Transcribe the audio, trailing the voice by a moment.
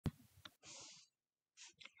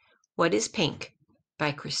What is Pink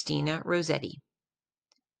by Christina Rossetti.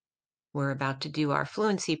 We're about to do our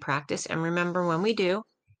fluency practice, and remember, when we do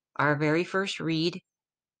our very first read,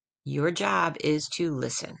 your job is to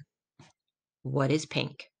listen. What is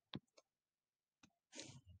pink?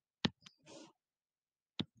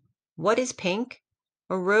 What is pink?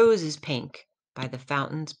 A rose is pink by the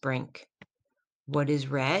fountain's brink. What is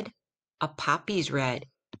red? A poppy's red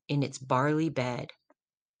in its barley bed.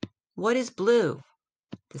 What is blue?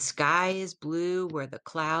 The sky is blue where the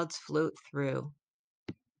clouds float through.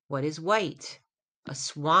 What is white? A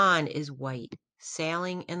swan is white,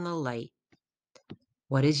 sailing in the light.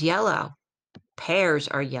 What is yellow? Pears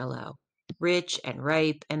are yellow, rich and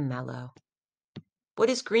ripe and mellow. What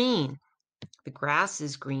is green? The grass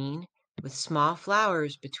is green, with small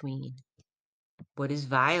flowers between. What is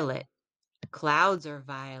violet? Clouds are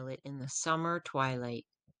violet in the summer twilight.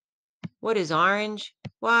 What is orange?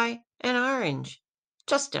 Why, an orange,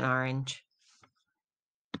 just an orange.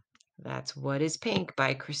 That's What is Pink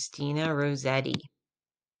by Christina Rossetti.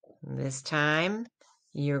 This time,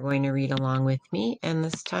 you're going to read along with me, and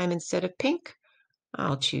this time, instead of pink,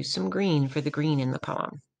 I'll choose some green for the green in the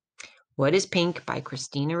poem. What is Pink by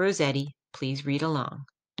Christina Rossetti. Please read along.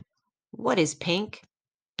 What is pink?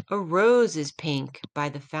 A rose is pink by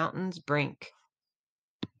the fountain's brink.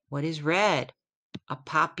 What is red? A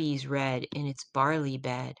poppy's red in its barley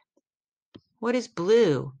bed. What is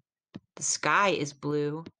blue? The sky is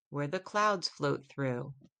blue where the clouds float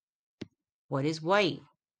through. What is white?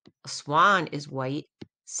 A swan is white,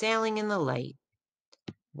 sailing in the light.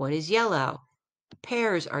 What is yellow?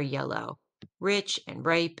 Pears are yellow, rich and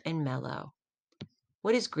ripe and mellow.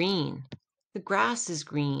 What is green? The grass is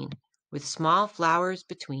green, with small flowers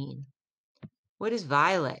between. What is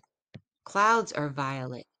violet? Clouds are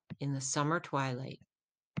violet in the summer twilight.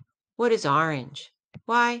 What is orange?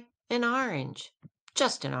 Why, an orange,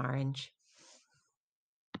 just an orange.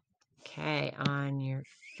 Okay, on your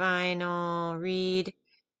final read,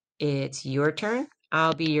 it's your turn.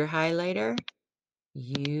 I'll be your highlighter.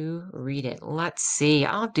 You read it. Let's see.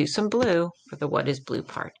 I'll do some blue for the what is blue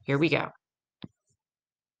part. Here we go.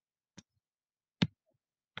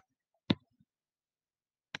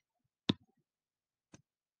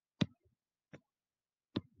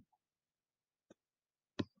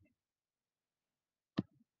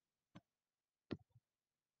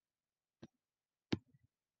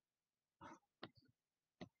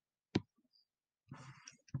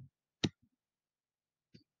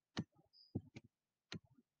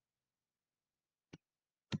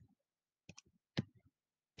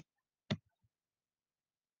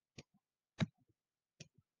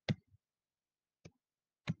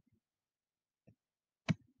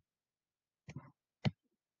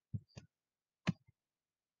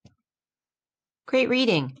 Great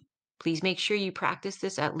reading. Please make sure you practice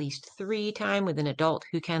this at least 3 times with an adult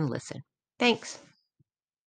who can listen. Thanks.